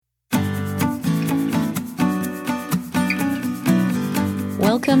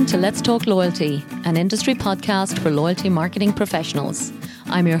Welcome to Let's Talk Loyalty, an industry podcast for loyalty marketing professionals.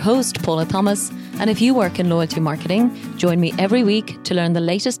 I'm your host, Paula Thomas, and if you work in loyalty marketing, join me every week to learn the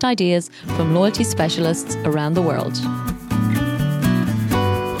latest ideas from loyalty specialists around the world.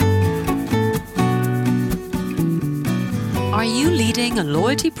 Are you leading a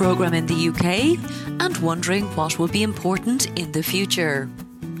loyalty program in the UK and wondering what will be important in the future?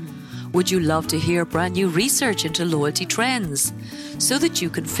 Would you love to hear brand new research into loyalty trends so that you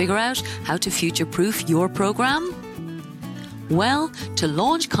can figure out how to future-proof your program? Well, to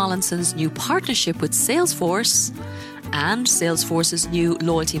launch Collinson's new partnership with Salesforce and Salesforce's new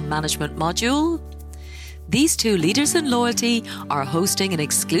loyalty management module, these two leaders in loyalty are hosting an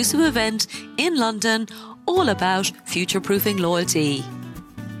exclusive event in London all about future-proofing loyalty.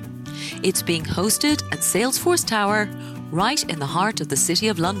 It's being hosted at Salesforce Tower, right in the heart of the City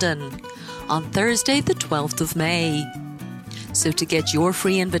of London, on Thursday the 12th of May. So to get your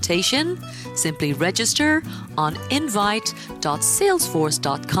free invitation, simply register on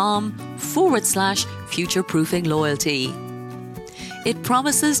invite.salesforce.com/future-proofing loyalty. It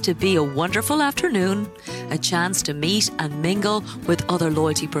promises to be a wonderful afternoon, a chance to meet and mingle with other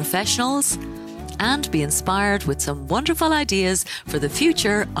loyalty professionals, and be inspired with some wonderful ideas for the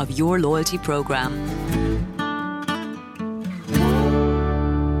future of your loyalty program.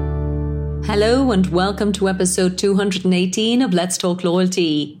 Hello and welcome to episode 218 of Let's Talk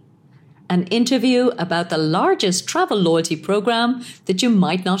Loyalty, an interview about the largest travel loyalty program that you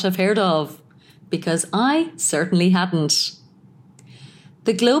might not have heard of, because I certainly hadn't.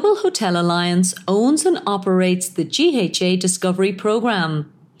 The Global Hotel Alliance owns and operates the GHA Discovery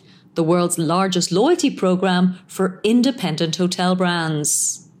Program, the world's largest loyalty program for independent hotel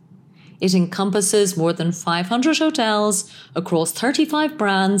brands. It encompasses more than 500 hotels across 35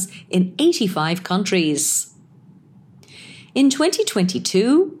 brands in 85 countries. In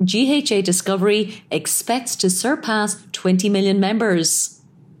 2022, GHA Discovery expects to surpass 20 million members.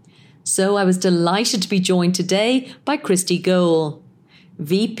 So I was delighted to be joined today by Christy Gohl,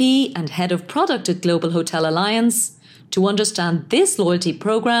 VP and Head of Product at Global Hotel Alliance, to understand this loyalty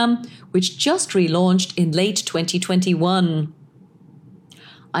program, which just relaunched in late 2021.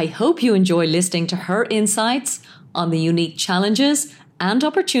 I hope you enjoy listening to her insights on the unique challenges and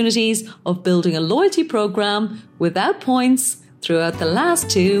opportunities of building a loyalty program without points throughout the last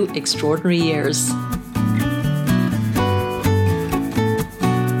 2 extraordinary years.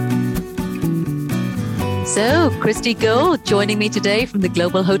 So, Christy Gohl joining me today from the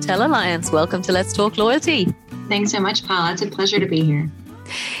Global Hotel Alliance. Welcome to Let's Talk Loyalty. Thanks so much, Paula. It's a pleasure to be here.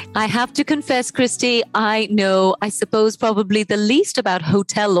 I have to confess, Christy, I know, I suppose, probably the least about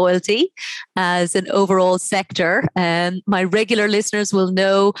hotel loyalty as an overall sector. My regular listeners will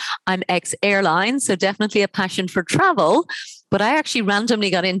know I'm ex-airline, so definitely a passion for travel. But I actually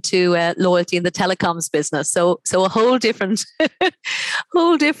randomly got into loyalty in the telecoms business. So a whole different,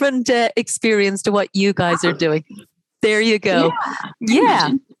 experience to what you guys are doing. There you go.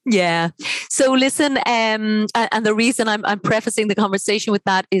 Yeah. So listen, and the reason I'm prefacing the conversation with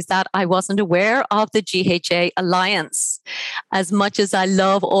that is that I wasn't aware of the GHA Alliance. As much as I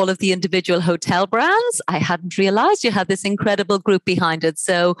love all of the individual hotel brands, I hadn't realized you had this incredible group behind it.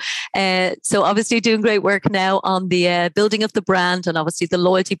 So obviously doing great work now on the building of the brand and obviously the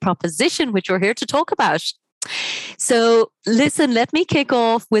loyalty proposition, which we're here to talk about. So listen, let me kick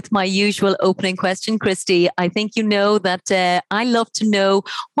off with my usual opening question, Christy. I think you know that I love to know,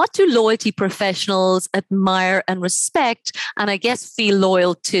 what do loyalty professionals admire and respect, and I guess feel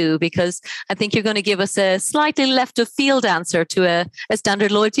loyal to? Because I think you're going to give us a slightly left of field answer to a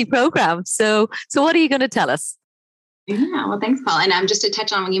standard loyalty program. So what are you going to tell us? Yeah, well, thanks, Paul. And just to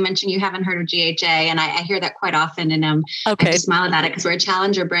touch on when you mentioned you haven't heard of GHA, and I hear that quite often, and okay. I just smile at it because we're a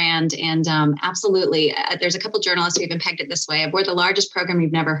challenger brand, and absolutely, there's a couple journalists who even pegged it this way: we're the largest program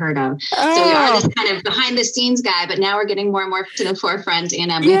you've never heard of. Oh. So we are this kind of behind the scenes guy, but now we're getting more and more to the forefront,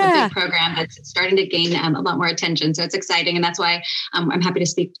 and we have a big program that's starting to gain a lot more attention. So it's exciting, and that's why I'm happy to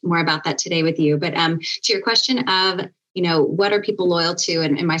speak more about that today with you. But to your question of, what are people loyal to,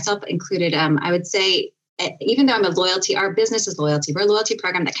 and myself included, I would say, even though our business is loyalty. We're a loyalty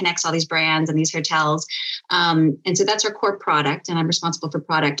program that connects all these brands and these hotels. And so that's our core product, and I'm responsible for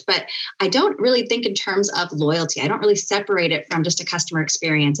product. But I don't really think in terms of loyalty. I don't really separate it from just a customer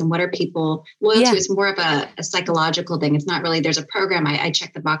experience. And what are people loyal to is more of a psychological thing. It's not really, there's a program I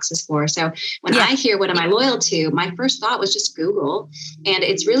check the boxes for. So when I hear what am I loyal to, my first thought was just Google. And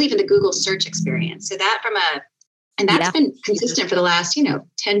it's really even the Google search experience. So that from a And that's been consistent for the last,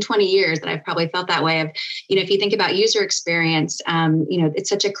 10, 20 years that I've probably felt that way of, if you think about user experience, it's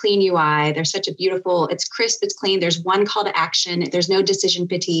such a clean UI. There's such a beautiful, it's crisp, it's clean. There's one call to action. There's no decision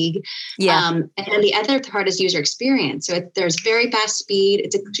fatigue. And then the other part is user experience. So there's very fast speed.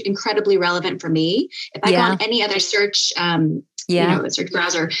 It's incredibly relevant for me. If I go on any other search, search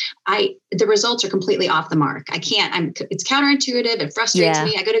browser, the results are completely off the mark. It's counterintuitive. It frustrates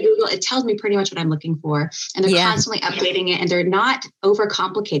me. I go to Google, it tells me pretty much what I'm looking for. And they're constantly updating it, and they're not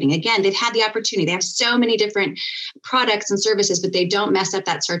overcomplicating. Again, they've had the opportunity. They have so many different products and services, but they don't mess up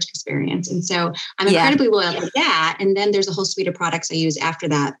that search experience. And so I'm incredibly loyal to that. And then there's a whole suite of products I use after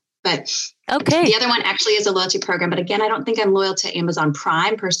that. But the other one actually is a loyalty program. But again, I don't think I'm loyal to Amazon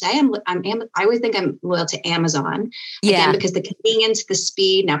Prime per se. I always think I'm loyal to Amazon. Again, because the convenience, the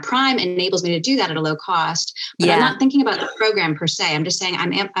speed. Now, Prime enables me to do that at a low cost. But I'm not thinking about the program per se. I'm just saying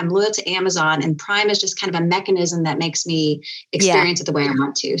I'm loyal to Amazon, and Prime is just kind of a mechanism that makes me experience it the way I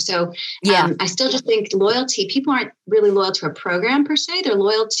want to. So I still just think loyalty, people aren't really loyal to a program per se. They're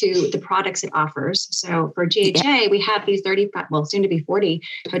loyal to the products it offers. So for GHA, we have these 35, soon to be 40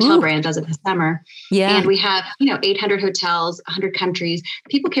 hotel brands as of this summer. And we have, 800 hotels, 100 countries.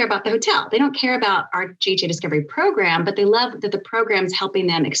 People care about the hotel. They don't care about our GHA Discovery program, but they love that the program's helping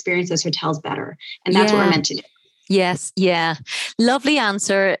them experience those hotels better. And that's what we're meant to do. Yes. Yeah. Lovely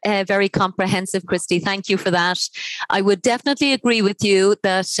answer. Very comprehensive, Christy. Thank you for that. I would definitely agree with you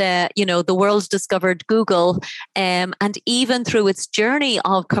that, the world discovered Google, and even through its journey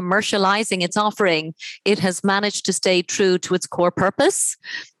of commercializing its offering, it has managed to stay true to its core purpose.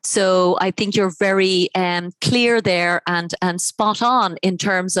 So I think you're very clear there and spot on in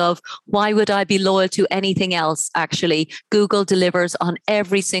terms of why would I be loyal to anything else? Actually, Google delivers on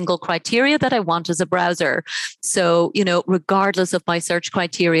every single criteria that I want as a browser. So, regardless of my search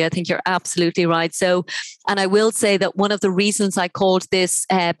criteria, I think you're absolutely right. So, and I will say that one of the reasons I called this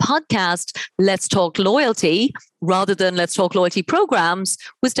podcast, Let's Talk Loyalty, rather than Let's Talk Loyalty programs,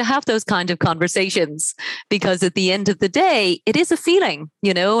 was to have those kind of conversations. Because at the end of the day, it is a feeling,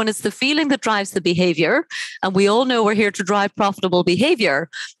 and it's the feeling that drives the behavior. And we all know we're here to drive profitable behavior.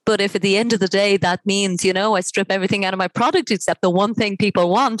 But if at the end of the day, that means, I strip everything out of my product except the one thing people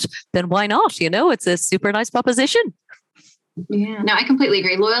want, then why not? It's a super nice proposition. Yeah, no, I completely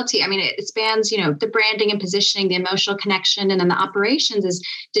agree. Loyalty, it spans, the branding and positioning, the emotional connection, and then the operations is,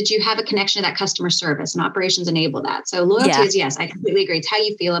 did you have a connection to that customer service? And operations enable that. So loyalty is, yes, I completely agree. It's how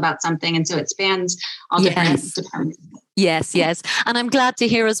you feel about something. And so it spans all different departments. Yes. And I'm glad to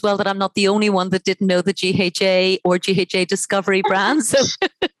hear as well that I'm not the only one that didn't know the GHA or GHA Discovery brand. So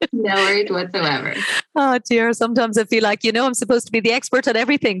no worries whatsoever. Oh dear. Sometimes I feel like, I'm supposed to be the expert at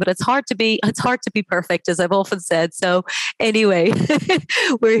everything, but it's hard to be perfect, as I've often said. So anyway,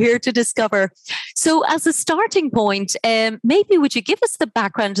 we're here to discover. So as a starting point, maybe would you give us the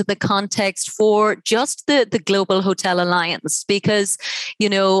background and the context for just the Global Hotel Alliance? Because,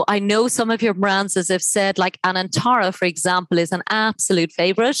 I know some of your brands, as I've said, like Anantara, for example, is an absolute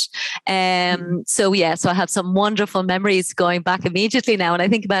favorite. So I have some wonderful memories going back immediately now when I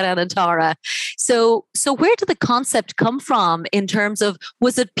think about Anantara. So where did the concept come from in terms of,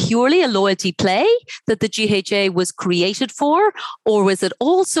 was it purely a loyalty play that the GHA was created for? Or was it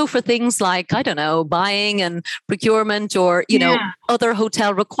also for things like, I don't know, buying and procurement or, other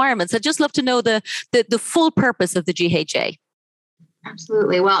hotel requirements? I'd just love to know the full purpose of the GHA.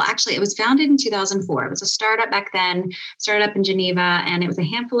 Absolutely. Well, actually, it was founded in 2004. It was a startup back then, started up in Geneva, and it was a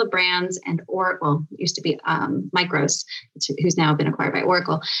handful of brands and Oracle, it used to be Micros, who's now been acquired by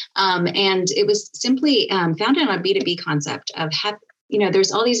Oracle. And it was simply founded on a B2B concept of,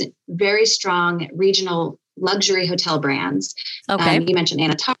 there's all these very strong regional luxury hotel brands. Okay. You mentioned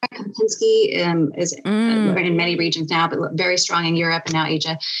Anantara, Kempinski is in many regions now, but very strong in Europe and now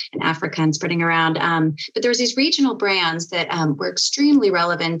Asia and Africa and spreading around. But there was these regional brands that were extremely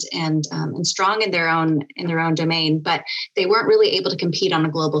relevant and strong in their own domain, but they weren't really able to compete on a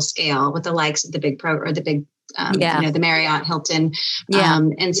global scale with the likes of the big the Marriott, Hilton.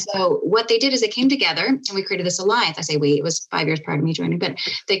 And so what they did is they came together and we created this alliance. I say we, it was 5 years prior to me joining, but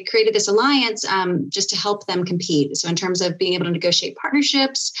they created this alliance just to help them compete. So in terms of being able to negotiate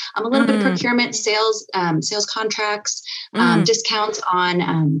partnerships, a little bit of procurement, sales contracts, discounts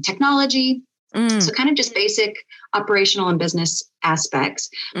on technology. So kind of just basic operational and business aspects.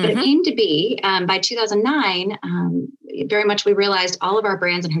 But it came to be by 2009, very much we realized all of our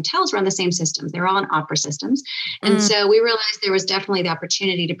brands and hotels were on the same systems. They were all on Opera systems. And so we realized there was definitely the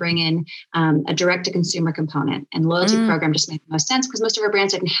opportunity to bring in a direct-to-consumer component, and loyalty program just made the most sense because most of our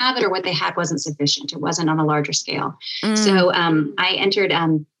brands didn't have it, or what they had wasn't sufficient. It wasn't on a larger scale. So I entered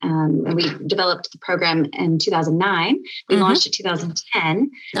and we developed the program in 2009. We launched in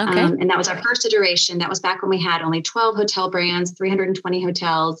 2010. And that was our first iteration. That was back when we had only 12 hotel brands, 320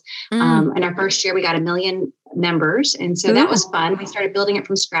 hotels. And our first year, we got 1 million members. And so that was fun. We started building it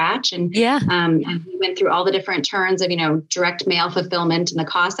from scratch. And and we went through all the different turns of, direct mail fulfillment and the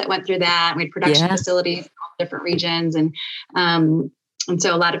cost that went through that. We had production facilities in all different regions. And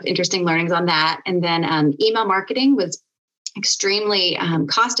so a lot of interesting learnings on that. And then email marketing was extremely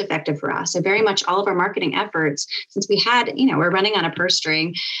cost effective for us. So very much all of our marketing efforts, since we had, we're running on a purse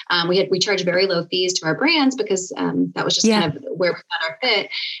string, we charged very low fees to our brands because that was just kind of where we got our fit.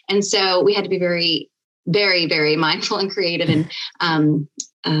 And so we had to be very, very, very mindful and creative and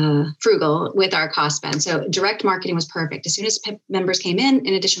frugal with our cost spend. So direct marketing was perfect. As soon as members came in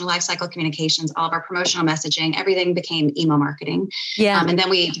addition to lifecycle communications, all of our promotional messaging, everything became email marketing. And then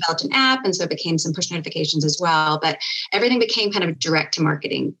we developed an app. And so it became some push notifications as well. But everything became kind of direct to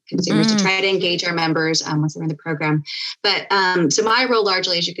marketing consumers to try to engage our members once they're in the program. But so my role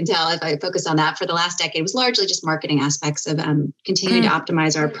largely, as you can tell, if I focus on that for the last decade, was largely just marketing aspects of continuing to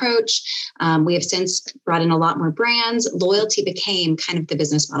optimize our approach. We have since brought in a lot more brands. Loyalty became kind of the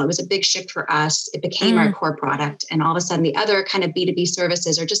business model. It was a big shift for us. It became our core product. And all of a sudden, the other kind of B2B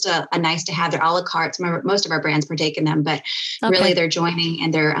services are just a nice to have. They're a la carte. Most of our brands partake in them, but really they're joining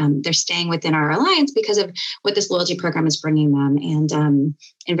and they're staying within our alliance because of what this loyalty program is bringing them. And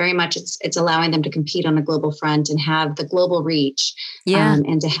very much it's allowing them to compete on a global front and have the global reach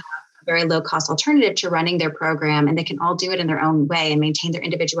and to have a very low cost alternative to running their program. And they can all do it in their own way and maintain their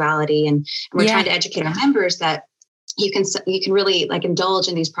individuality. And we're trying to educate our members that you can really indulge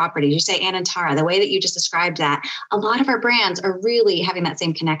in these properties. You say Ann and Tara, the way that you just described that, a lot of our brands are really having that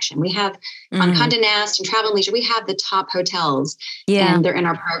same connection. We have on Condé Nast and Travel and Leisure, we have the top hotels and they're in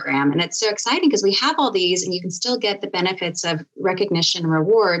our program. And it's so exciting because we have all these and you can still get the benefits of recognition and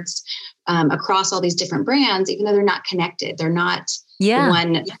rewards across all these different brands, even though they're not connected. They're not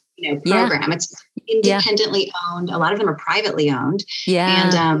one program. It's independently owned. A lot of them are privately owned.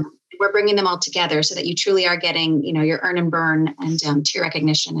 And we're bringing them all together so that you truly are getting, your earn and burn and tier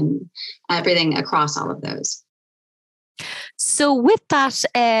recognition and everything across all of those. So with that,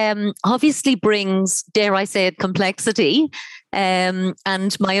 obviously brings, dare I say it, complexity. And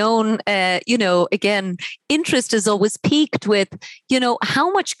my own, again, interest is always piqued with,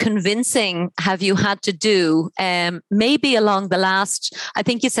 how much convincing have you had to do? Maybe along the last, I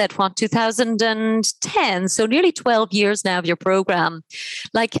think you said 2010, so nearly 12 years now of your program.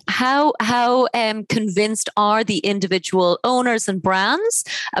 Like how convinced are the individual owners and brands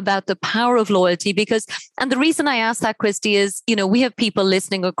about the power of loyalty? And the reason I ask that, Christy, is, we have people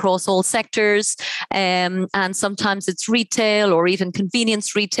listening across all sectors, and sometimes it's retail or even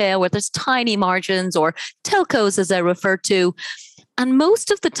convenience retail where there's tiny margins, or telcos, as I refer to. And most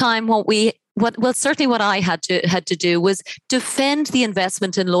of the time certainly what I had to do was defend the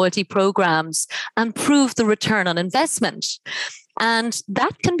investment in loyalty programs and prove the return on investment. And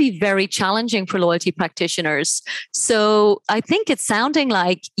that can be very challenging for loyalty practitioners. So I think it's sounding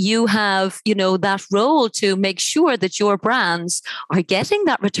like you have, that role to make sure that your brands are getting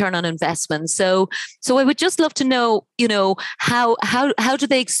that return on investment. So I would just love to know, how do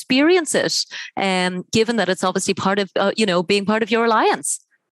they experience it? Given that it's obviously part of, being part of your alliance.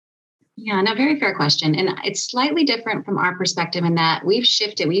 Yeah, no, very fair question. And it's slightly different from our perspective in that we've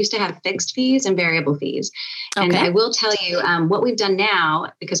shifted. We used to have fixed fees and variable fees. And I will tell you what we've done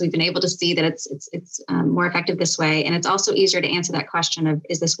now, because we've been able to see that it's more effective this way. And it's also easier to answer that question of,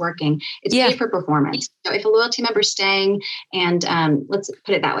 is this working? It's pay for performance. So if a loyalty member is staying, and let's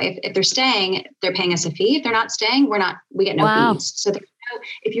put it that way, if they're staying, they're paying us a fee. If they're not staying, we get no fees. So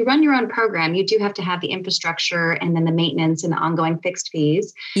if you run your own program, you do have to have the infrastructure and then the maintenance and the ongoing fixed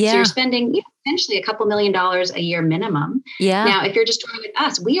fees. So you're spending potentially a couple $1 million a year minimum. Now, if you're just doing it with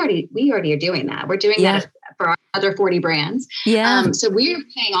us, we already are doing that. We're doing that for our other 40 brands. So we're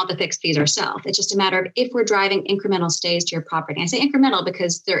paying all the fixed fees ourselves. It's just a matter of if we're driving incremental stays to your property. I say incremental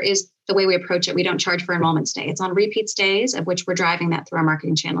because there is the way we approach it. We don't charge for enrollment stay. It's on repeat stays, of which we're driving that through our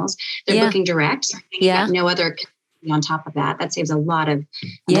marketing channels. They're booking direct. So no other on top of that saves a lot of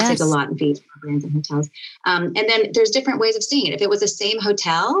saves a lot in fees for brands and hotels. And then there's different ways of seeing it. If it was the same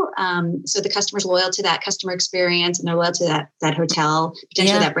hotel, so the customer's loyal to that customer experience and they're loyal to that hotel,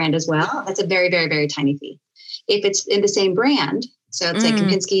 potentially that brand as well, that's a very, very, very tiny fee. If it's in the same brand, so it's like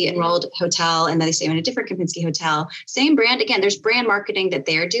Kempinski enrolled hotel, and then they stay in a different Kempinski hotel, same brand. Again, there's brand marketing that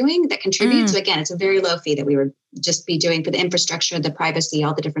they're doing that contributes. So again, it's a very low fee that we would just be doing for the infrastructure, the privacy,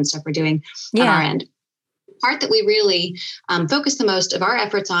 all the different stuff we're doing on our end. Part that we really focus the most of our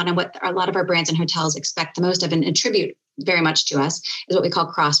efforts on, and what a lot of our brands and hotels expect the most of and attribute very much to us, is what we call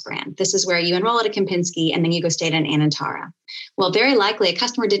cross-brand. This is where you enroll at a Kempinski and then you go stay at an Anantara. Well, very likely a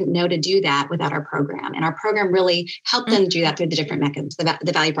customer didn't know to do that without our program. And our program really helped them do that through the different mechanisms,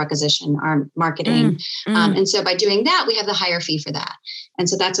 the value proposition, our marketing. And so by doing that, we have the higher fee for that. And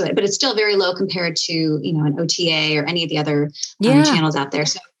so that's what, but it's still very low compared to, an OTA or any of the other channels out there.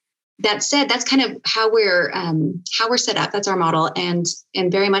 So that said, that's kind of how we're set up. That's our model. And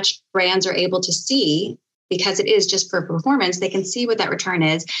very much brands are able to see, because it is just for performance, they can see what that return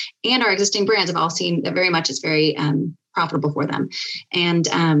is. And our existing brands have all seen that very much it's very profitable for them. And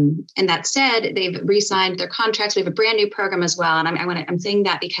that said, they've re-signed their contracts. We have a brand new program as well. And I'm saying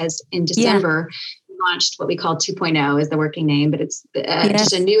that because in December, we launched what we call 2.0 is the working name, but it's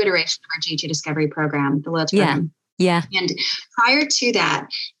just a new iteration of our GHG Discovery program, the loyalty program. Yeah. And prior to that,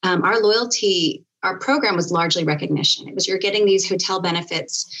 our program was largely recognition. It was you're getting these hotel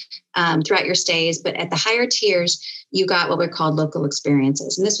benefits throughout your stays, but at the higher tiers, you got what were called local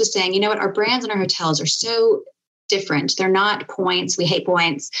experiences. And this was saying, our brands and our hotels are so different. They're not points. We hate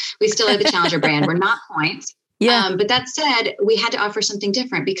points. We still have the Challenger brand. We're not points. But that said, we had to offer something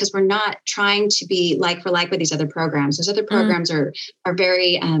different because we're not trying to be like for like with these other programs. Those other programs are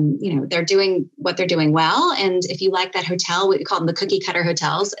very, they're doing what they're doing well. And if you like that hotel, we call them the cookie cutter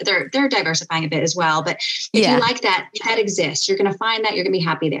hotels. They're diversifying a bit as well. But if you like that exists, you're going to find that you're going to be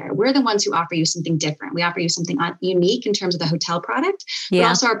happy there. We're the ones who offer you something different. We offer you something unique in terms of the hotel product, but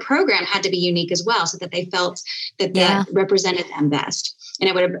also our program had to be unique as well, so that they felt that represented them best. And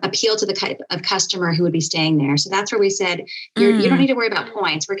it would appeal to the type of customer who would be staying there. So that's where we said, you don't need to worry about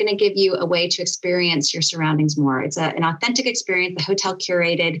points. We're going to give you a way to experience your surroundings more. It's an authentic experience, the hotel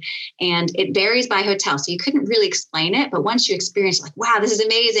curated, and it varies by hotel. So you couldn't really explain it, but once you experience it, like, wow, this is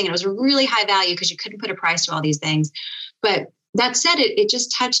amazing. And it was really high value because you couldn't put a price to all these things. But that said, it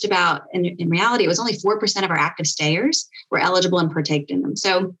just touched about, in reality, it was only 4% of our active stayers were eligible and partaked in them.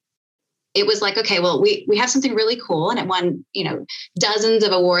 So it was like, okay, well, we have something really cool, and it won, dozens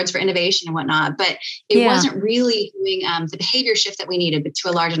of awards for innovation and whatnot, but it wasn't really doing the behavior shift that we needed, but to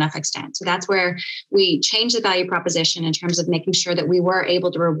a large enough extent. So that's where we changed the value proposition in terms of making sure that we were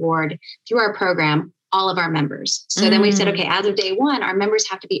able to reward through our program all of our members. So then we said, okay, as of day one, our members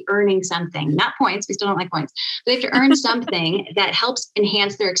have to be earning something, not points. We still don't like points, but they have to earn something that helps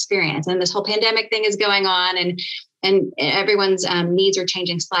enhance their experience. And this whole pandemic thing is going on, and everyone's needs are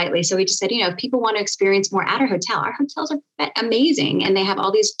changing slightly. So we just said, if people want to experience more at our hotels are amazing. And they have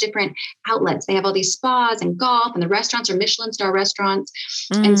all these different outlets. They have all these spas and golf, and the restaurants are Michelin star restaurants.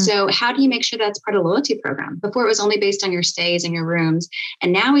 And so how do you make sure that's part of the loyalty program? Before it was only based on your stays and your rooms.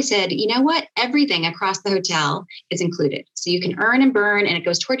 And now we said, you know what? Everything across the hotel is included. So you can earn and burn, and it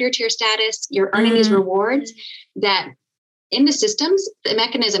goes toward your tier status. You're earning these rewards that in the systems, the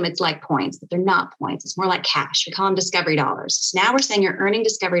mechanism, it's like points, but they're not points. It's more like cash. We call them discovery dollars. So now we're saying you're earning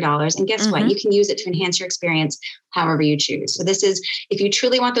discovery dollars. And guess what? You can use it to enhance your experience however you choose. So this is, if you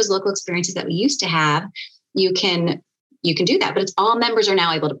truly want those local experiences that we used to have, you can do that. But it's all members are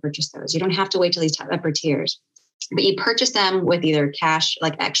now able to purchase those. You don't have to wait till these upper tiers. But you purchase them with either cash,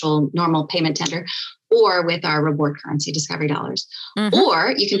 like actual normal payment tender, or with our reward currency, discovery dollars.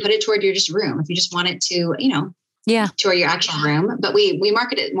 Or you can put it toward your just room if you just want it to, toward your actual room. But we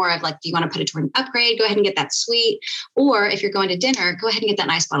market it more of like, do you want to put it toward an upgrade? Go ahead and get that suite. Or if you're going to dinner, go ahead and get that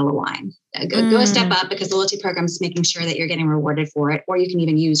nice bottle of wine. Go a step up, because the loyalty program is making sure that you're getting rewarded for it, or you can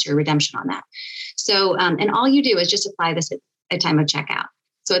even use your redemption on that. So, and all you do is just apply this at time of checkout.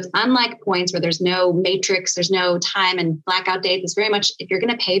 So it's unlike points where there's no matrix, there's no time and blackout date. It's very much, if you're going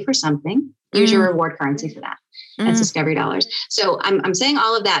to pay for something, use your reward currency for that. That's discovery dollars. So I'm saying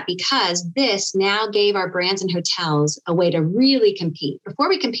all of that because this now gave our brands and hotels a way to really compete. Before,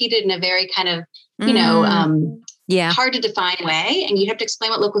 we competed in a very kind of, hard to define way. And you'd have to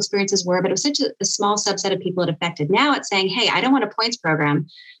explain what local experiences were, but it was such a small subset of people it affected. Now it's saying, hey, I don't want a points program,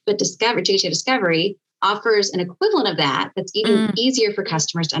 but GHG Discovery offers an equivalent of that that's even easier for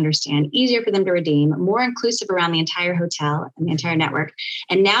customers to understand, easier for them to redeem, more inclusive around the entire hotel and the entire network.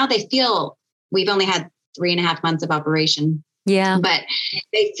 And now they feel, we've only had 3.5 months of operation, Yeah. But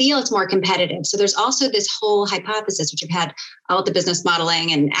they feel it's more competitive. So there's also this whole hypothesis, which we've had all the business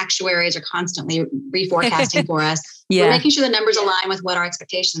modeling and actuaries are constantly reforecasting for us. Yeah. We're making sure the numbers align with what our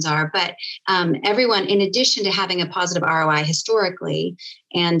expectations are. But everyone, in addition to having a positive ROI historically,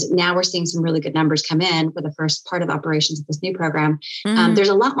 and now we're seeing some really good numbers come in for the first part of operations of this new program, there's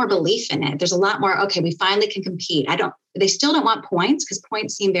a lot more belief in it. There's a lot more, okay, we finally can compete. They still don't want points because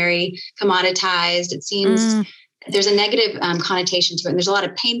points seem very commoditized. It seems there's a negative connotation to it. And there's a lot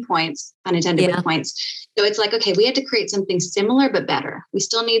of pain points, unintended with points. So it's like, okay, we had to create something similar, but better. We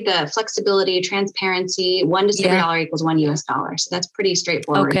still need the flexibility, transparency. $1 to $0 equals $1 US. So that's pretty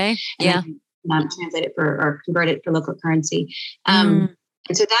straightforward. Okay. And translate it or convert it for local currency.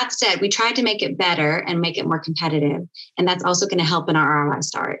 And so that said, we tried to make it better and make it more competitive. And that's also going to help in our ROI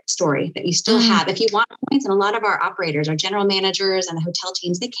story that you still have. If you want points, and a lot of our operators, our general managers and the hotel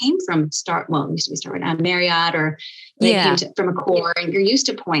teams, they came from used to be Starwood, Marriott, or they came from Accor, and you're used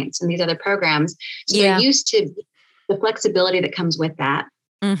to points and these other programs. So they're used to the flexibility that comes with that.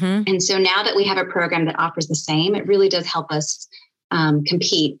 And so now that we have a program that offers the same, it really does help us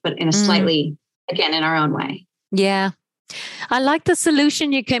compete, but in a slightly, again, in our own way. Yeah. I like the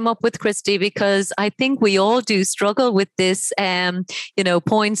solution you came up with, Christy, because I think we all do struggle with this,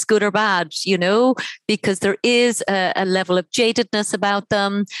 points, good or bad, because there is a level of jadedness about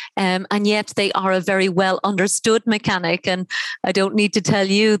them. And yet they are a very well understood mechanic. And I don't need to tell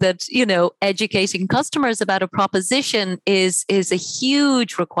you that, educating customers about a proposition is a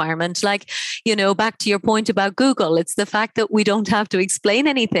huge requirement. Like, back to your point about Google, it's the fact that we don't have to explain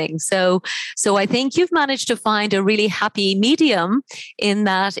anything. So I think you've managed to find a really happy medium in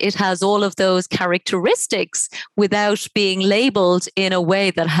that it has all of those characteristics without being labeled in a way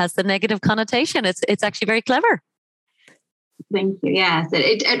that has the negative connotation. It's actually very clever. Thank you. Yes,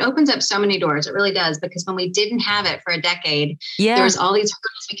 it opens up so many doors. It really does, because when we didn't have it for a decade, there was all these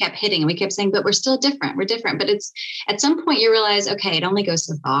hurdles we kept hitting, and we kept saying, but we're still different. We're different. But it's at some point you realize, okay, it only goes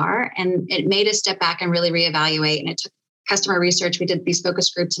so far, and it made us step back and really reevaluate. And it took customer research. We did these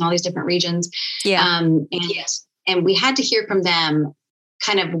focus groups in all these different regions. And we had to hear from them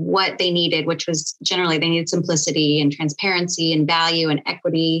kind of what they needed, which was generally they needed simplicity and transparency and value and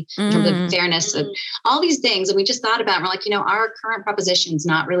equity in terms of fairness and all these things. And we just thought about, we're like, our current proposition's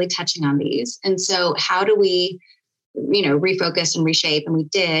not really touching on these. And so how do we, refocus and reshape? And we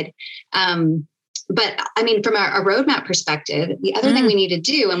did. But I mean, from a roadmap perspective, the other thing we need to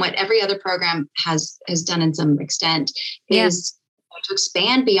do, and what every other program has done in some extent, is to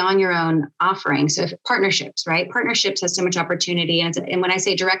expand beyond your own offering. So if partnerships, right? Partnerships has so much opportunity. And when I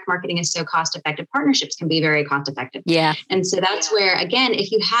say direct marketing is so cost effective, partnerships can be very cost effective. Yeah. And so that's where, again, if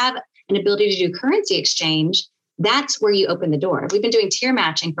you have an ability to do currency exchange, that's where you open the door. We've been doing tier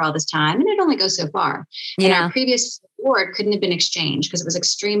matching for all this time, and it only goes so far. And our previous award couldn't have been exchanged because it was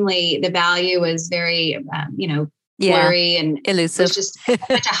the value was very, blurry and elusive. It was just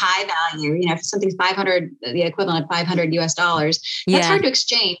such a high value. If something's 500, the equivalent of $500 US, that's hard to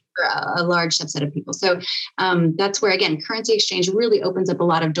exchange for a large subset of people. So that's where, again, currency exchange really opens up a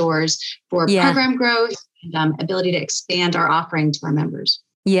lot of doors for program growth and ability to expand our offering to our members.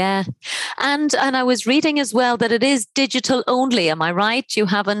 Yeah. And I was reading as well that it is digital only. Am I right? You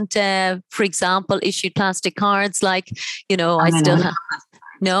haven't, for example, issued plastic cards like, I still have.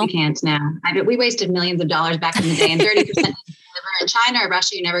 No, we can't now. We wasted millions of dollars back in the day, and 30% deliver in China or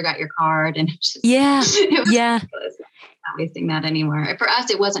Russia. You never got your card, and it was ridiculous. Not wasting that anymore. For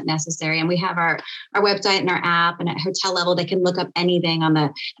us, it wasn't necessary, and we have our website and our app, and at hotel level, they can look up anything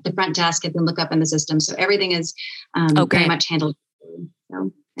at the front desk. They can look up in the system, so everything is very much handled.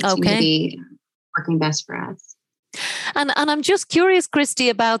 So it seems to be working best for us. And I'm just curious, Christy,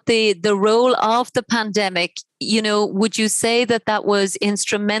 about the role of the pandemic. Would you say that was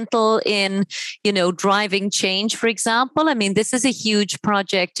instrumental in, driving change, for example? I mean, this is a huge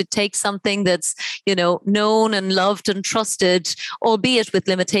project to take something that's, known and loved and trusted, albeit with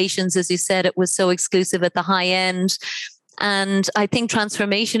limitations. As you said, it was so exclusive at the high end. And I think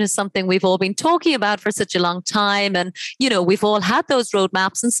transformation is something we've all been talking about for such a long time. And, we've all had those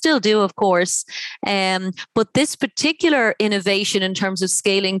roadmaps and still do, of course. But this particular innovation in terms of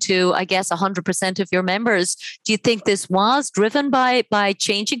scaling to, I guess, 100% of your members, do you think this was driven by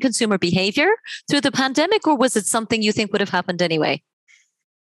changing consumer behavior through the pandemic, or was it something you think would have happened anyway?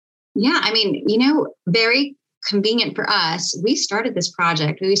 Yeah, I mean, very convenient for us, we started this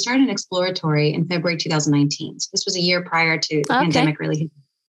project. We started an exploratory in February 2019. So this was a year prior to the pandemic really hit.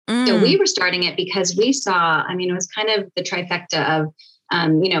 So we were starting it because we saw, it was kind of the trifecta of,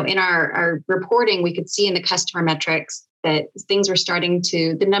 in our reporting, we could see in the customer metrics that things were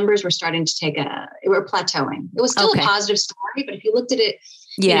the numbers were starting to were plateauing. It was still a positive story, but if you looked at it,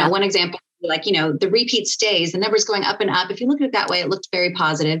 one example, like, the repeat stays, the numbers going up and up. If you look at it that way, it looked very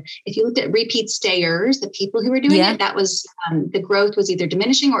positive. If you looked at repeat stayers, the people who were doing it, that was, the growth was either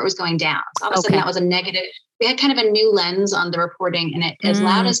diminishing or it was going down. So all of a sudden that was a negative. We had kind of a new lens on the reporting, and it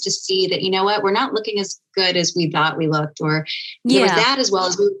allowed us to see that, we're not looking as good as we thought we looked, or there was that, as well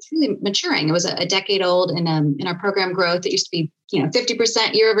as we were truly maturing. It was a decade old in our program growth. It used to be,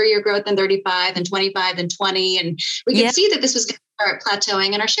 50% year over year growth, then 35, then 25, then 20. And we could see that this was going to start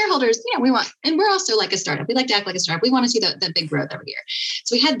plateauing, and our shareholders, and we're also like a startup. We like to act like a startup. We want to see the big growth every year.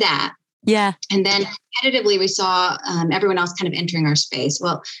 So we had that. Yeah. And then competitively, we saw everyone else kind of entering our space.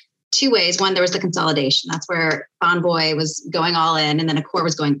 Well, two ways. One, there was the consolidation. That's where Bonvoy was going all in, and then Accor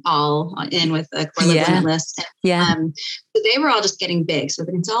was going all in with Accor Limitless. So they were all just getting big. So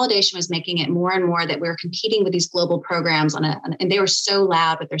the consolidation was making it more and more that we were competing with these global programs and they were so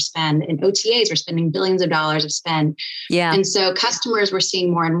loud with their spend, and OTAs were spending billions of dollars of spend. Yeah. And so customers were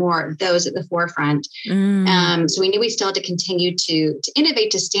seeing more and more of those at the forefront. So we knew we still had to continue to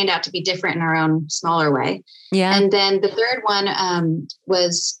innovate, to stand out, to be different in our own smaller way. Yeah. And then the third one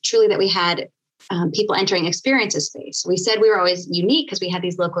was truly that we had people entering experiences space. We said we were always unique because we had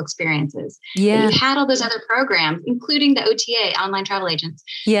these local experiences. Yeah. But you had all those other programs, including the OTA, online travel agents,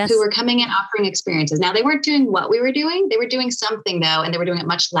 who were coming in offering experiences. Now, they weren't doing what we were doing. They were doing something, though, and they were doing it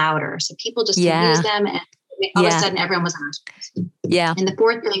much louder. So people just could use them, and all of a sudden everyone was on our space. Yeah. And the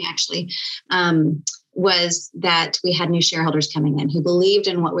fourth thing, actually, was that we had new shareholders coming in who believed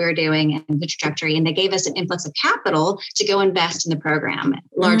in what we were doing and the trajectory, and they gave us an influx of capital to go invest in the program,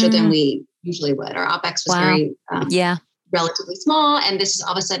 larger than we usually would. Our OpEx was very relatively small, and this is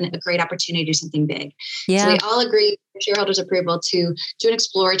all of a sudden a great opportunity to do something big. Yeah. So we all agreed, shareholders' approval, to do an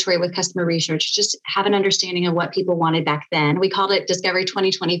exploratory with customer research, just have an understanding of what people wanted back then. We called it Discovery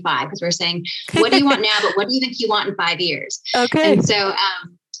 2025 because we were saying, what do you want now, but what do you think you want in 5 years? Okay. And so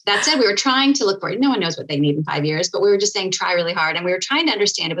that said, we were trying to look for it. No one knows what they need in 5 years, but we were just saying, try really hard. And we were trying to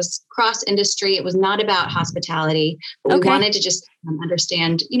understand. It was cross industry. It was not about hospitality, but we wanted to just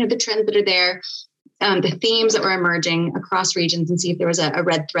understand, the trends that are there, the themes that were emerging across regions, and see if there was a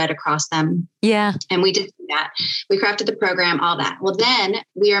red thread across them. Yeah. And we did that. We crafted the program, all that. Well, then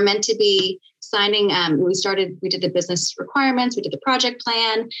we are meant to be signing. We did the business requirements. We did the project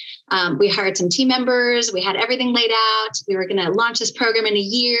plan. We hired some team members. We had everything laid out. We were going to launch this program in a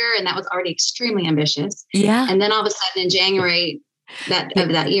year, and that was already extremely ambitious. Yeah. And then all of a sudden in January of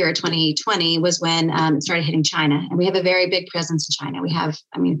that year, 2020, was when it started hitting China. And we have a very big presence in China. We have,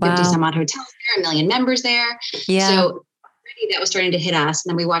 50 some odd hotels there, 1 million members there. Yeah. So already that was starting to hit us.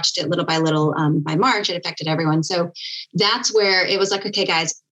 And then we watched it little by little. By March, it affected everyone. So that's where it was like, okay,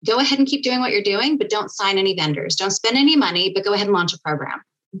 guys, go ahead and keep doing what you're doing, but don't sign any vendors. Don't spend any money, but go ahead and launch a program.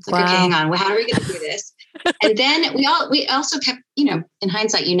 It's like, okay, hang on. Well, how are we going to do this? And then we also kept, in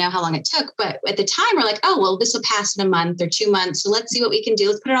hindsight, how long it took. But at the time, we're like, oh, well, this will pass in a month or 2 months. So let's see what we can do.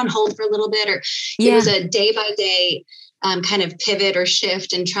 Let's put it on hold for a little bit. Or it was a day by day kind of pivot or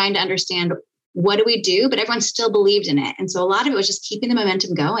shift and trying to understand, what do we do? But everyone still believed in it. And so a lot of it was just keeping the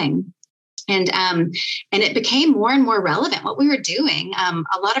momentum going. And it became more and more relevant what we were doing.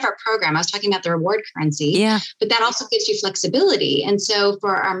 A lot of our program, I was talking about the reward currency, but that also gives you flexibility. And so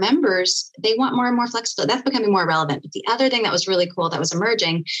for our members, they want more and more flexibility. That's becoming more relevant. But the other thing that was really cool that was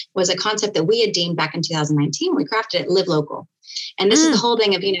emerging was a concept that we had deemed back in 2019 when we crafted it, Live Local. And this is the whole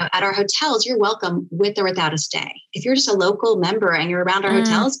thing of, at our hotels, you're welcome with or without a stay. If you're just a local member and you're around our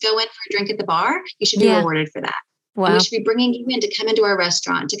hotels, go in for a drink at the bar, you should be rewarded for that. Wow. And we should be bringing you in to come into our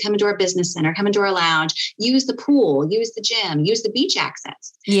restaurant, to come into our business center, come into our lounge, use the pool, use the gym, use the beach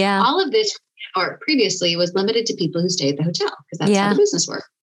access. Yeah. All of this, or previously, was limited to people who stay at the hotel because that's how the business worked.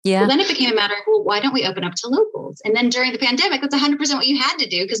 Yeah. Well, then it became a matter of, well, why don't we open up to locals? And then during the pandemic, that's 100% what you had to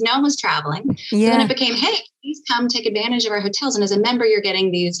do because no one was traveling. Yeah. So then it became, hey, please come take advantage of our hotels. And as a member, you're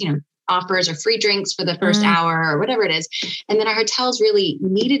getting these, offers or free drinks for the first hour or whatever it is. And then our hotels really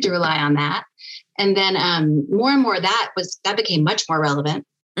needed to rely on that. And then more and more that became much more relevant.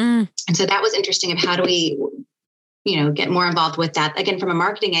 And so that was interesting of how do we, get more involved with that. Again, from a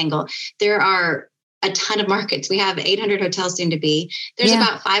marketing angle, there are a ton of markets. We have 800 hotels soon to be. There's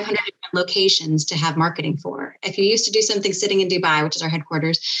about 500 different locations to have marketing for. If you used to do something sitting in Dubai, which is our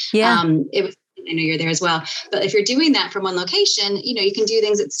headquarters, it was I know you're there as well. But if you're doing that from one location, you can do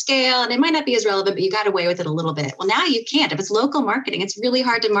things at scale and it might not be as relevant, but you got away with it a little bit. Well, now you can't. If it's local marketing, it's really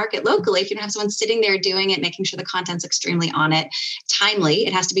hard to market locally if you don't have someone sitting there doing it, making sure the content's extremely on it, timely.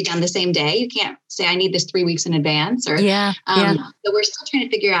 It has to be done the same day. You can't say, I need this 3 weeks in advance. So we're still trying to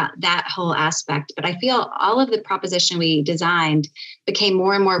figure out that whole aspect. But I feel all of the proposition we designed became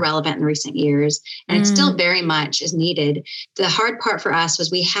more and more relevant in recent years. And it still very much is needed. The hard part for us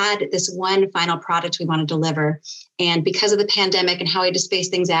was we had this one final product we want to deliver. And because of the pandemic and how we just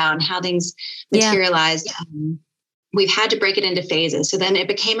spaced things out and how things materialized, we've had to break it into phases. So then it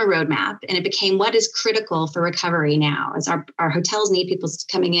became a roadmap and it became what is critical for recovery now. As our hotels need people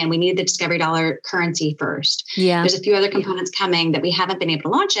coming in, we need the Discovery Dollar currency first. Yeah. There's a few other components coming that we haven't been able to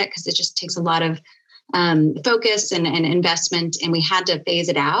launch yet because it just takes a lot of focus and investment, and we had to phase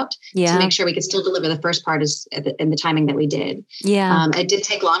it out to make sure we could still deliver the first part in the timing that we did. It did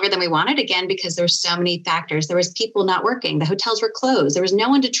take longer than we wanted, again, because there were so many factors. There was people not working. The hotels were closed. There was no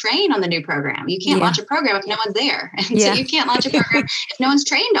one to train on the new program. You can't launch a program if no one's there. And so you can't launch a program if no one's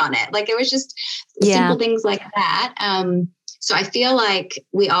trained on it. Like it was just simple things like that. So I feel like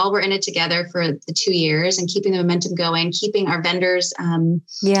we all were in it together for the 2 years and keeping the momentum going, keeping our vendors on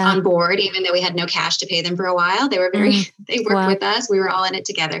board, even though we had no cash to pay them for a while. They were they worked with us. We were all in it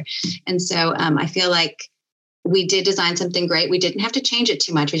together. And so I feel like we did design something great. We didn't have to change it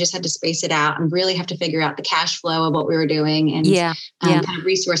too much. We just had to space it out and really have to figure out the cash flow of what we were doing and kind of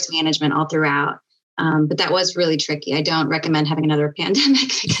resource management all throughout. But that was really tricky. I don't recommend having another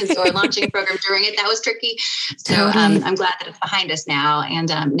pandemic or launching a program during it. That was tricky. So I'm glad that it's behind us now. And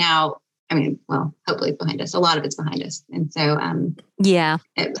now, hopefully behind us. A lot of it's behind us. And so overall,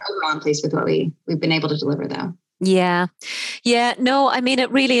 I'm pleased with what we've been able to deliver, though. Yeah. No,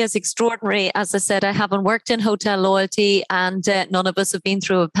 it really is extraordinary. As I said, I haven't worked in hotel loyalty and none of us have been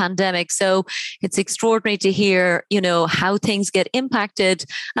through a pandemic. So it's extraordinary to hear, how things get impacted.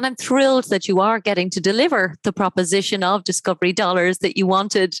 And I'm thrilled that you are getting to deliver the proposition of Discovery Dollars that you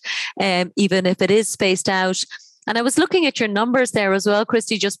wanted, even if it is spaced out. And I was looking at your numbers there as well,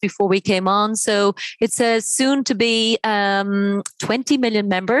 Christy, just before we came on. So it says soon to be 20 million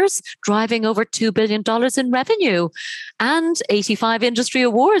members, driving over $2 billion in revenue and 85 industry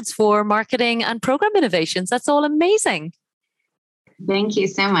awards for marketing and program innovations. That's all amazing. Thank you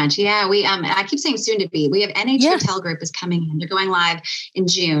so much. Yeah, we I keep saying soon to be. We have NH Hotel Group is coming in. They're going live in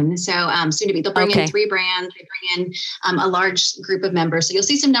June. So soon to be. They'll bring in 3 brands. They bring in a large group of members. So you'll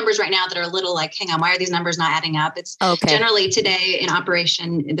see some numbers right now that are a little like, hang on, why are these numbers not adding up? It's generally today in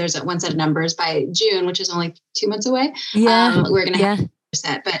operation, there's one set of numbers. By June, which is only 2 months away, we're going to have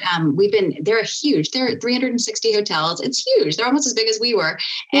set. But they're huge. They're 360 hotels. It's huge. They're almost as big as we were.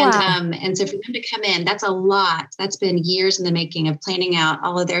 And so for them to come in, that's a lot. That's been years in the making of planning out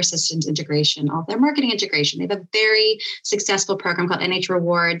all of their systems integration, all of their marketing integration. They have a very successful program called NH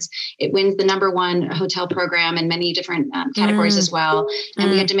Rewards. It wins the #1 hotel program in many different categories as well. And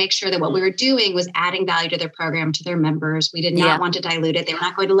we had to make sure that what we were doing was adding value to their program, to their members. We did not want to dilute it. They were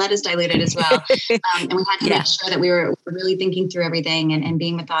not going to let us dilute it as well. And we had to make sure that we were really thinking through everything and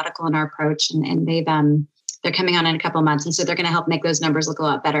being methodical in our approach. And they're coming on in a couple of months. And so they're going to help make those numbers look a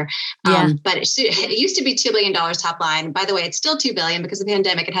lot better. But it used to be $2 billion top line. By the way, it's still $2 billion because of the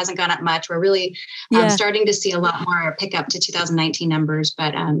pandemic. It hasn't gone up much. We're really starting to see a lot more pick up to 2019 numbers.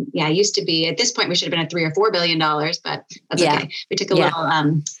 But it used to be, at this point, we should have been at $3 or $4 billion, but that's okay. We took a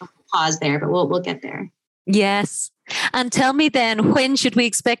little pause there, but we'll get there. Yes. And tell me then, when should we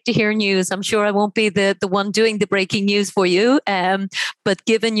expect to hear news? I'm sure I won't be the one doing the breaking news for you. But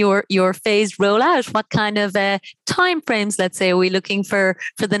given your phased rollout, what kind of timeframes, let's say, are we looking for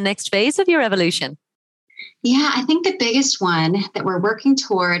the next phase of your evolution? Yeah, I think the biggest one that we're working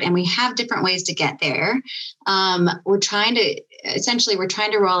toward, and we have different ways to get there. We're trying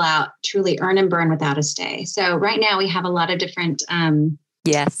to roll out truly earn and burn without a stay. So right now we have a lot of different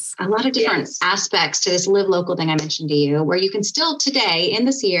aspects to this live local thing I mentioned to you, where you can still today in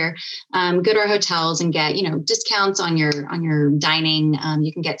this year go to our hotels and get discounts on your dining.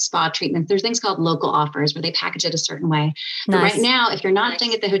 You can get spa treatments. There's things called local offers where they package it a certain way. But right now, if you're not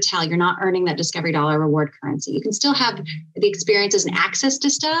staying at the hotel, you're not earning that Discovery Dollar reward currency. You can still have the experiences and access to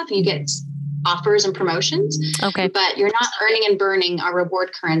stuff, and you get offers and promotions. But you're not earning and burning our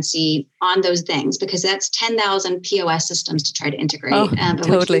reward currency on those things because that's 10,000 POS systems to try to integrate. But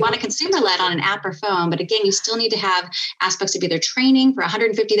totally. You want a consumer-led on an app or phone, but again, you still need to have aspects of either training for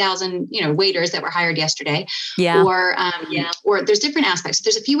 150,000, waiters that were hired yesterday, or there's different aspects. So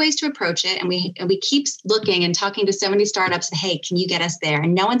there's a few ways to approach it, and we keep looking and talking to so many startups. Hey, can you get us there?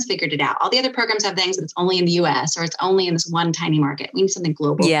 And no one's figured it out. All the other programs have things that it's only in the US or it's only in this one tiny market. We need something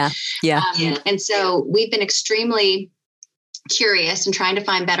global. And so we've been extremely curious and trying to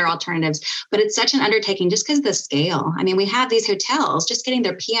find better alternatives, but it's such an undertaking just because of the scale. I mean, we have these hotels, just getting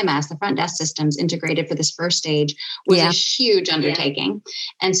their PMS, the front desk systems, integrated for this first stage was a huge undertaking.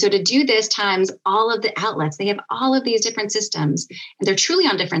 And so to do this times all of the outlets, they have all of these different systems, and they're truly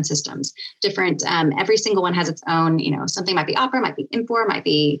on different systems, different, every single one has its own, something might be Opera, might be Infor, might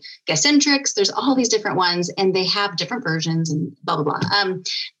be Guestcentrix. There's all these different ones, and they have different versions and blah, blah, blah.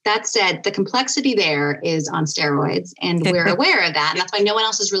 That said, the complexity there is on steroids, and we're aware of that. And that's why no one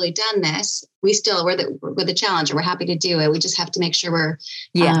else has really done this. We're the challenger. We're happy to do it. We just have to make sure we're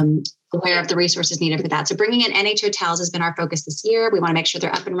aware of the resources needed for that. So bringing in NH hotels has been our focus this year. We want to make sure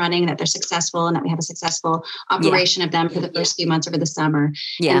they're up and running, that they're successful, and that we have a successful operation of them for the first few months over the summer.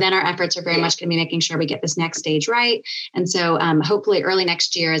 And then our efforts are very much going to be making sure we get this next stage right. And so hopefully early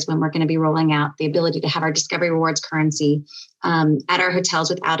next year is when we're going to be rolling out the ability to have our Discovery Rewards currency at our hotels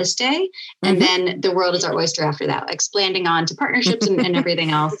without a stay. And then the world is our oyster after that, expanding on to partnerships and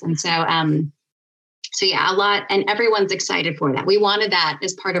everything else. And so, a lot, and everyone's excited for that. We wanted that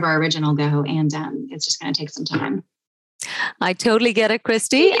as part of our original go, and it's just going to take some time. I totally get it,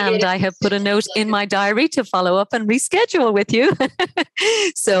 Christy. And I have put a note in my diary to follow up and reschedule with you.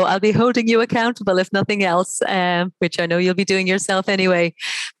 So I'll be holding you accountable, if nothing else, which I know you'll be doing yourself anyway.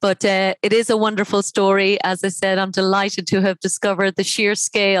 But it is a wonderful story. As I said, I'm delighted to have discovered the sheer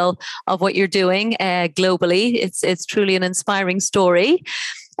scale of what you're doing globally. It's truly an inspiring story.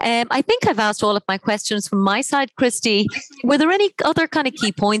 I think I've asked all of my questions from my side, Christy. Were there any other kind of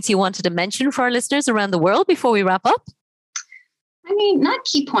key points you wanted to mention for our listeners around the world before we wrap up? I mean, not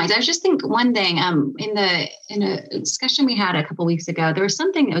key points. I just think one thing, in a discussion we had a couple of weeks ago, there was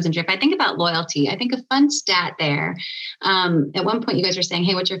something that was interesting. If I think about loyalty, I think a fun stat there. At one point you guys were saying,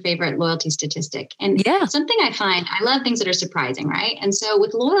 hey, what's your favorite loyalty statistic? And something I find, I love things that are surprising, right? And so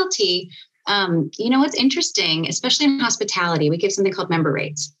with loyalty, what's interesting, especially in hospitality, we give something called member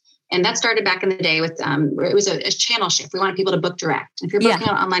rates. And that started back in the day with, it was a channel shift. We wanted people to book direct. And if you're booking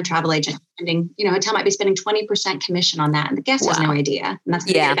an online travel agent, hotel might be spending 20% commission on that. And the guest has no idea. And that's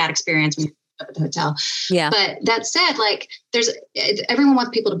going to be a bad experience when you up at the hotel. But that said, everyone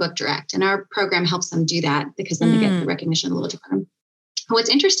wants people to book direct. And our program helps them do that because then they get the recognition of the loyalty program. What's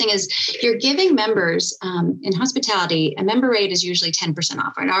interesting is you're giving members in hospitality, a member rate is usually 10%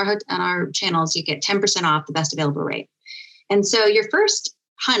 off. Right? On our channels, you get 10% off the best available rate. And so your first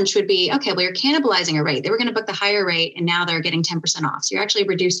hunch would be, okay, well, you're cannibalizing a rate. They were going to book the higher rate and now they're getting 10% off. So you're actually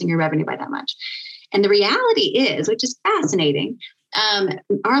reducing your revenue by that much. And the reality is, which is fascinating,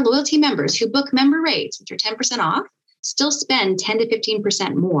 our loyalty members who book member rates, which are 10% off, still spend 10 to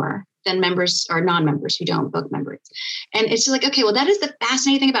 15% more than members or non-members who don't book member rates. And it's just like, okay, well, that is the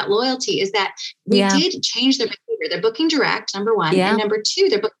fascinating thing about loyalty is that we did change their behavior. They're booking direct, number one. And number two,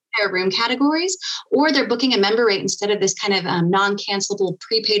 they're booking their room categories, or they're booking a member rate instead of this kind of non-cancelable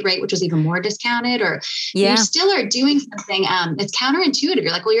prepaid rate, which was even more discounted, or you still are doing something. It's counterintuitive.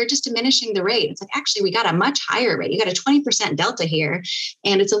 You're like, well, you're just diminishing the rate. It's like, actually, we got a much higher rate. You got a 20% delta here.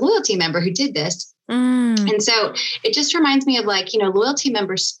 And it's a loyalty member who did this. And so it just reminds me of loyalty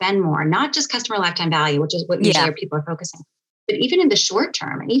members spend more, not just customer lifetime value, which is what usually people are focusing on, but even in the short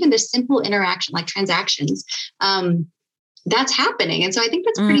term and even the simple interaction like transactions, that's happening. And so I think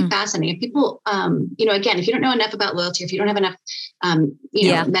that's pretty fascinating. If people, again, if you don't know enough about loyalty, if you don't have enough,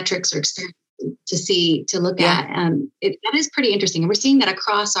 metrics or experience to look at, that is pretty interesting. And we're seeing that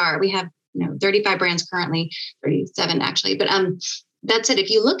across we have, 35 brands currently, 37 actually, but that said, if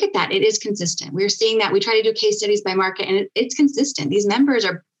you look at that, it is consistent. We're seeing that. We try to do case studies by market, and it's consistent. These members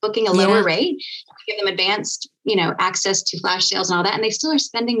are booking a lower rate. We give them advanced, access to flash sales and all that, and they still are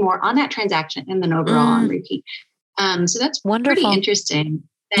spending more on that transaction and then overall on repeat. So that's wonderful. Pretty interesting.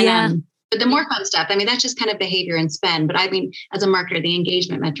 And, but the more fun stuff, that's just kind of behavior and spend. But as a marketer, the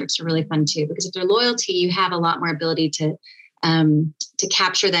engagement metrics are really fun too, because if they're loyalty, you have a lot more ability to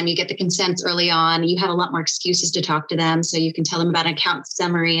capture them. You get the consents early on. You have a lot more excuses to talk to them. So you can tell them about an account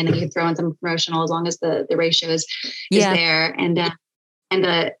summary, and then you can throw in some promotional as long as the ratio is there. And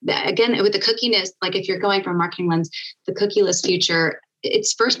again, with the cookieness, like if you're going from marketing lens, the cookieless future,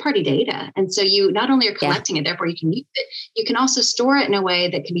 it's first party data. And so you not only are collecting it, therefore you can use it, you can also store it in a way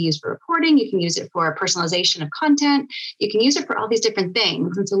that can be used for reporting. You can use it for personalization of content. You can use it for all these different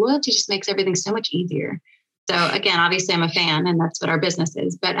things. And so loyalty just makes everything so much easier. So again, obviously I'm a fan, and that's what our business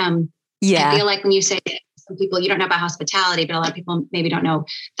is. But I feel like when you say some people, you don't know about hospitality, but a lot of people maybe don't know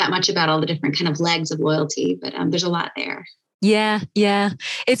that much about all the different kind of legs of loyalty, but there's a lot there. Yeah.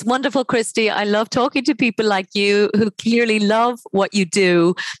 It's wonderful, Christy. I love talking to people like you who clearly love what you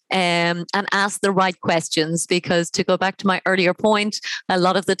do and ask the right questions, because to go back to my earlier point, a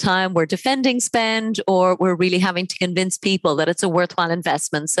lot of the time we're defending spend, or we're really having to convince people that it's a worthwhile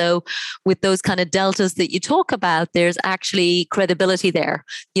investment. So with those kind of deltas that you talk about, there's actually credibility there.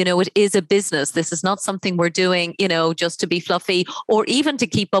 It is a business. This is not something we're doing, just to be fluffy or even to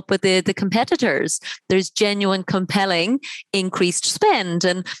keep up with the competitors. There's genuine, compelling increased spend,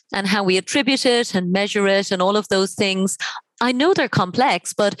 and how we attribute it and measure it and all of those things. I know they're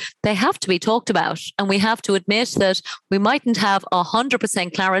complex, but they have to be talked about. And we have to admit that we mightn't have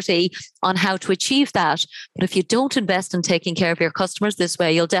 100% clarity on how to achieve that. But if you don't invest in taking care of your customers this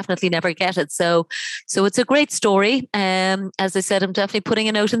way, you'll definitely never get it. So it's a great story. As I said, I'm definitely putting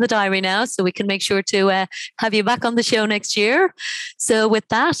a note in the diary now so we can make sure to have you back on the show next year. So with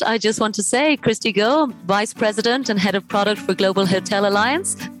that, I just want to say, Christy Goh, Vice President and Head of Product for Global Hotel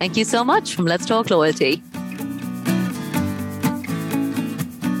Alliance, thank you so much from Let's Talk Loyalty.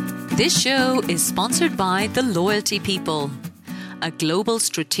 This show is sponsored by The Loyalty People, a global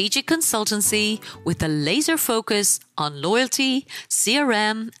strategic consultancy with a laser focus on loyalty,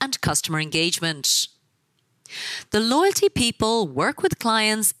 CRM, and customer engagement. The Loyalty People work with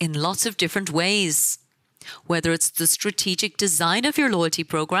clients in lots of different ways, whether it's the strategic design of your loyalty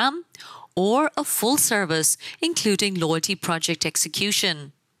program or a full service, including loyalty project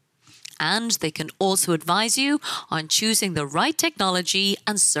execution. And they can also advise you on choosing the right technology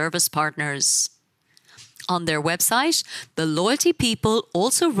and service partners. On their website, The Loyalty People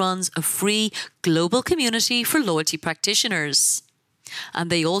also runs a free global community for loyalty practitioners. And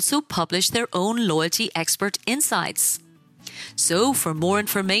they also publish their own loyalty expert insights. So for more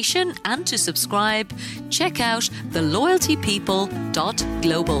information and to subscribe, check out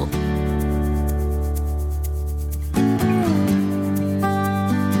theloyaltypeople.global.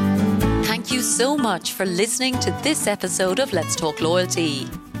 Thank you so much for listening to this episode of Let's Talk Loyalty.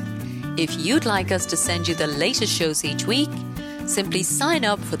 If you'd like us to send you the latest shows each week, simply sign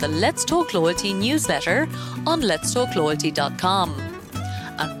up for the Let's Talk Loyalty newsletter on letstalkloyalty.com,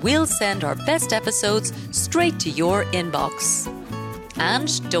 and we'll send our best episodes straight to your inbox.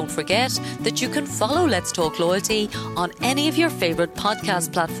 And don't forget that you can follow Let's Talk Loyalty on any of your favorite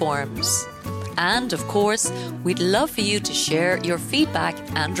podcast platforms. And of course, we'd love for you to share your feedback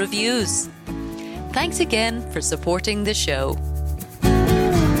and reviews. Thanks again for supporting the show.